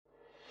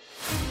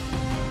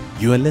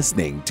You are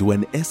listening to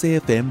an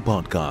SAFM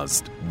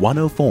podcast,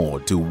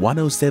 104 to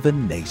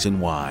 107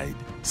 nationwide.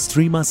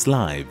 Stream us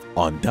live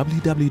on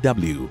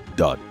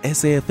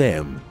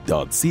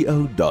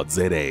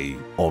www.safm.co.za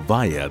or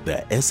via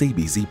the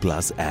SABC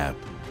Plus app.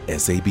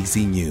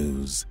 SABC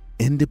News,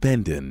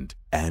 independent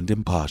and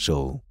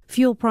impartial.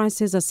 Fuel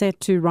prices are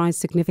set to rise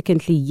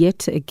significantly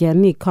yet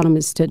again.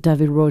 Economist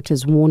Dawie Roodt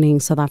is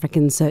warning South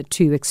Africans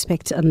to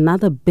expect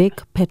another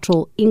big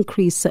petrol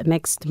increase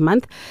next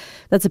month.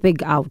 That's a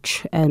big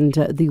ouch. And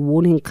the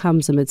warning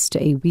comes amidst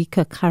a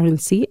weaker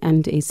currency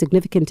and a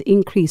significant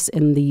increase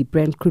in the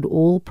Brent crude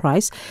oil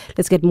price.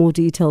 Let's get more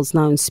details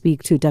now and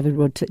speak to Dawie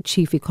Roodt,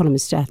 Chief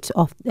Economist at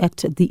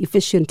the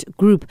Efficient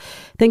Group.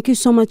 Thank you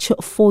so much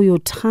for your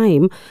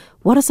time.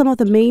 What are some of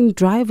the main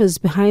drivers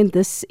behind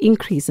this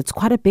increase? It's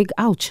quite a big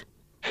ouch.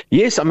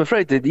 Yes, I'm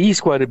afraid it is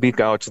quite a big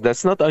ouch.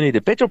 That's not only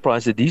the petrol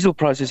price, the diesel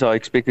prices are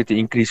expected to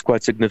increase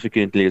quite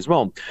significantly as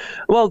well.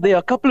 Well, there are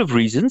a couple of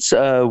reasons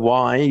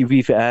why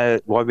we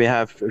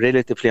have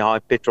relatively high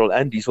petrol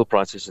and diesel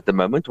prices at the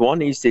moment.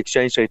 One is the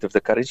exchange rate of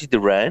the currency, the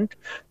rand,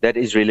 that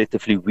is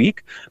relatively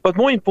weak. But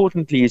more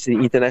importantly is the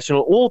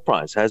international oil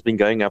price has been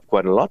going up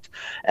quite a lot.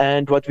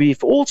 And what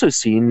we've also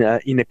seen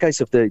in the case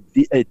of the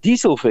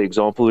diesel, for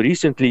example,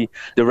 recently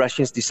the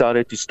Russians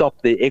decided to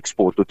stop their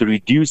export or to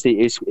reduce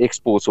their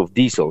exports of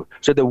diesel.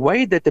 So the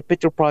way that the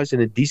petrol price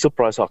and the diesel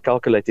price are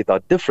calculated are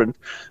different,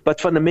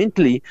 but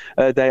fundamentally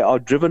they are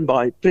driven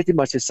by pretty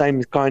much the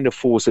same kind of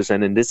forces,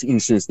 and in this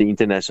instance the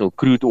international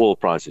crude oil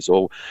prices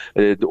or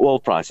the oil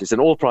prices,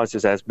 and oil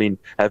prices have been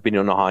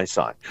on the high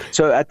side.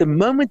 So at the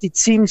moment it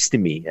seems to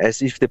me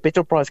as if the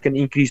petrol price can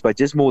increase by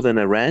just more than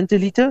R1 a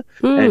litre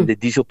and the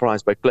diesel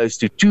price by close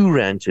to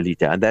R2 a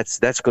litre, and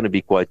that's going to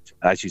be quite,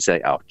 as you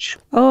say, ouch.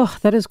 Oh,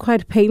 that is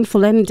quite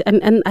painful, and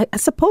I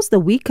suppose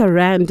the weaker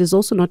rand is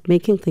also not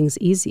making things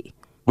easy.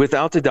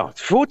 Without a doubt.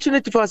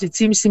 Fortunately for us, it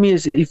seems to me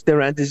as if the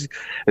rand is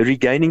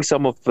regaining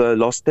some of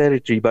lost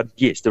territory. But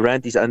yes, the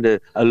rand is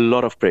under a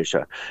lot of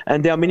pressure.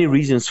 And there are many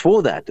reasons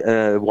for that,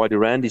 why the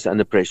rand is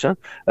under pressure.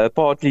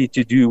 Partly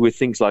to do with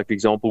things like, for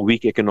example,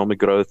 weak economic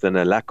growth and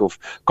a lack of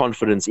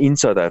confidence in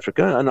South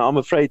Africa. And I'm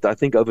afraid, I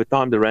think over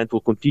time, the rand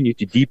will continue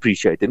to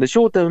depreciate. In the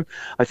short term,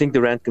 I think the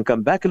rand can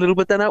come back a little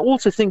bit. And I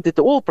also think that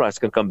the oil price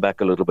can come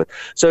back a little bit.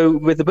 So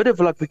with a bit of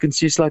luck, we can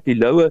see slightly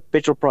lower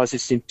petrol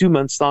prices in 2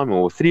 months' time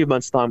or 3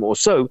 months' time or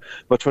so.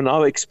 But for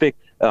now, expect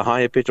a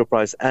higher petrol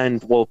price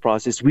and oil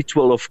prices, which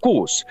will, of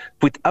course,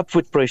 put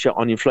upward pressure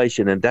on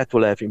inflation, and that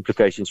will have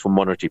implications for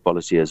monetary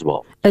policy as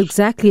well.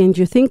 Exactly. And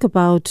you think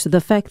about the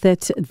fact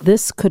that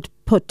this could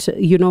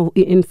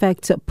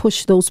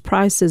push those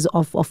prices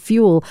of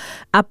fuel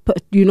up,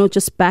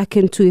 just back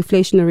into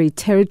inflationary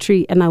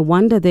territory. And I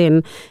wonder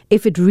then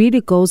if it really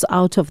goes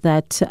out of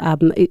that,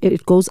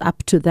 it goes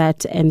up to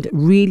that, and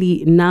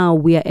really now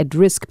we are at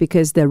risk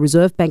because the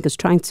Reserve Bank is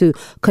trying to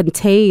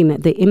contain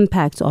the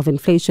impact of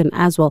inflation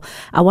as well.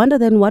 I wonder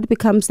then what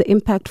becomes the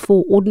impact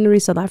for ordinary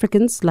South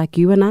Africans like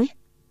you and I?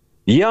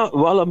 Yeah,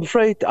 well, I'm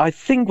afraid I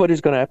think what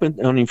is going to happen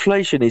on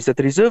inflation is that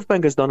the Reserve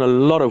Bank has done a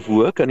lot of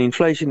work, and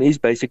inflation is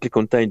basically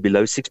contained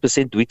below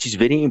 6%, which is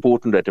very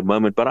important at the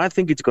moment. But I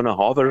think it's going to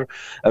hover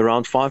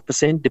around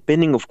 5%,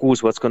 depending, of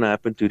course, what's going to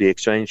happen to the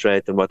exchange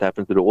rate and what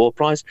happens to the oil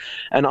price.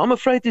 And I'm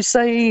afraid to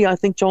say I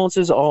think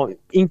chances are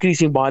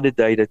increasing by the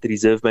day that the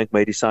Reserve Bank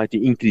may decide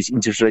to increase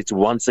interest rates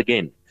once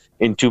again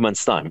in 2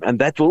 months' time. And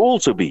that will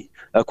also be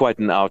quite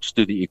an ouch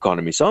to the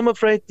economy. So I'm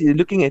afraid,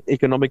 looking at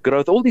economic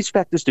growth, all these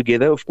factors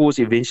together, of course,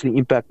 eventually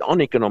impact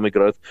on economic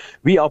growth.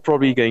 We are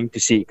probably going to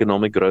see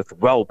economic growth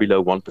well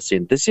below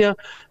 1% this year,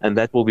 and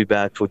that will be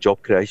bad for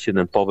job creation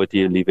and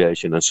poverty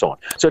alleviation and so on.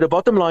 So the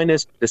bottom line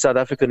is the South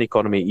African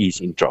economy is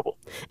in trouble.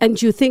 And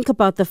you think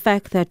about the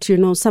fact that,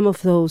 some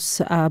of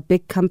those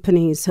big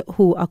companies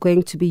who are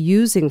going to be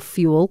using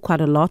fuel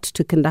quite a lot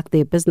to conduct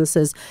their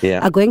businesses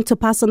are going to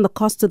pass on the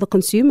cost to the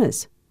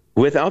consumers.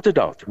 Without a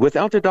doubt,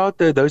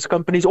 those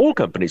companies, all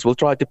companies, will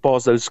try to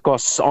pass those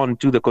costs on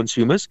to the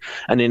consumers,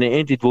 and in the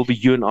end, it will be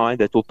you and I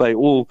that will pay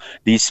all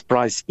these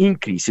price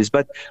increases.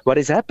 But what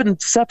has happened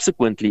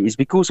subsequently is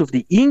because of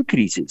the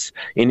increases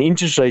in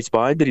interest rates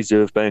by the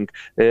Reserve Bank,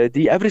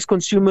 the average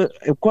consumer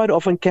quite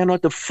often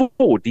cannot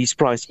afford these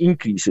price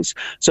increases.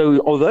 So,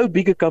 although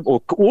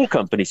all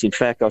companies, in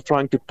fact, are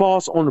trying to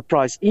pass on the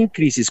price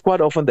increases,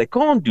 quite often they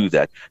can't do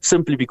that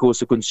simply because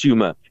the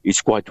consumer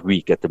is quite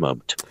weak at the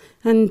moment.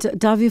 And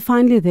Dawie,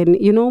 finally then,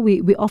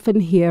 we often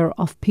hear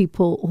of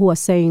people who are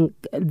saying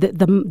that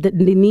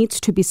there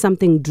needs to be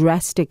something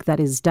drastic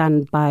that is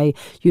done by,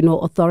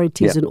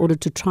 authorities in order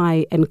to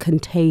try and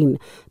contain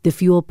the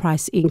fuel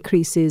price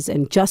increases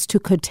and just to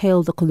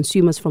curtail the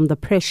consumers from the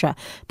pressure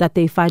that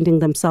they're finding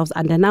themselves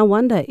under. And I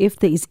wonder if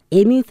there is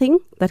anything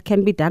that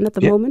can be done at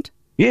the moment?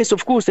 Yes,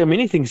 of course, there are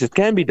many things that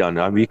can be done.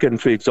 We can,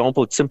 for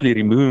example, simply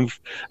remove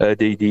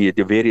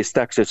the various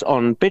taxes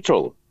on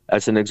petrol.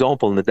 as an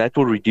example, and that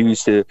will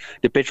reduce the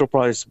petrol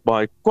price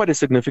by quite a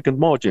significant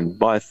margin,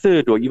 by a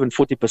third or even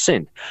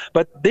 40%.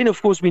 But then,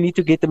 of course, we need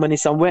to get the money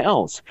somewhere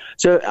else.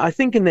 So I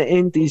think in the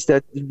end is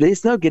that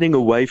there's no getting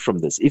away from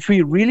this. If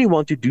we really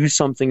want to do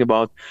something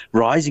about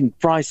rising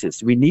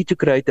prices, we need to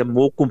create a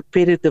more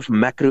competitive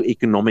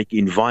macroeconomic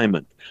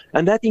environment.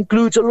 And that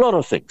includes a lot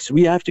of things.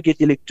 We have to get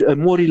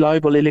more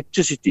reliable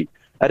electricity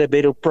at a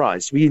better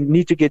price. We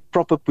need to get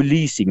proper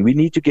policing. We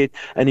need to get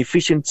an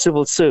efficient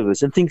civil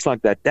service and things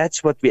like that.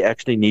 That's what we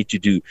actually need to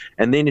do.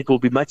 And then it will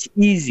be much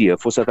easier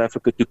for South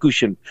Africa to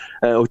cushion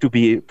or to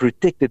be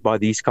protected by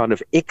these kind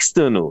of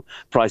external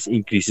price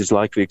increases,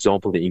 like, for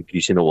example, the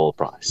increase in the oil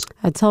price.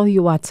 I tell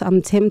you what,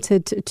 I'm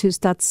tempted to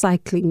start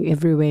cycling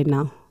everywhere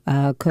now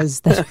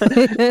because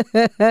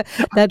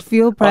that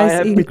fuel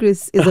price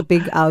increase is a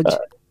big ouch.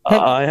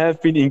 I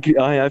have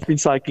been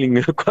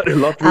cycling quite a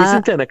lot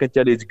recently, and I can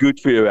tell you it's good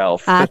for your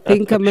health. I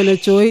think I'm going to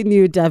join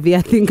you, Dawie.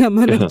 I think I'm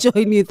going to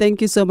join you. Thank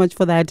you so much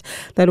for that.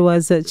 That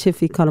was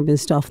Chief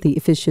Economist of the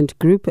Efficient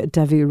Group,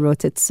 Dawie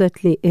Roodt. It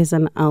certainly is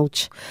an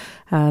ouch,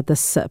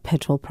 this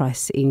petrol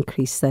price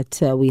increase that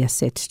we are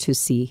set to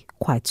see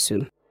quite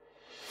soon.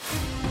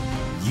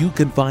 You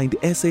can find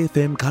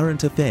SAFM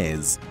Current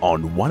Affairs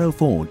on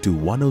 104 to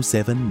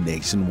 107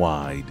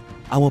 nationwide.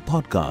 Our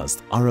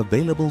podcasts are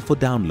available for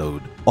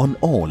download on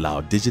all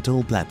our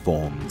digital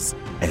platforms.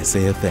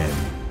 SAFM,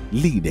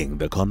 leading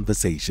the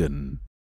conversation.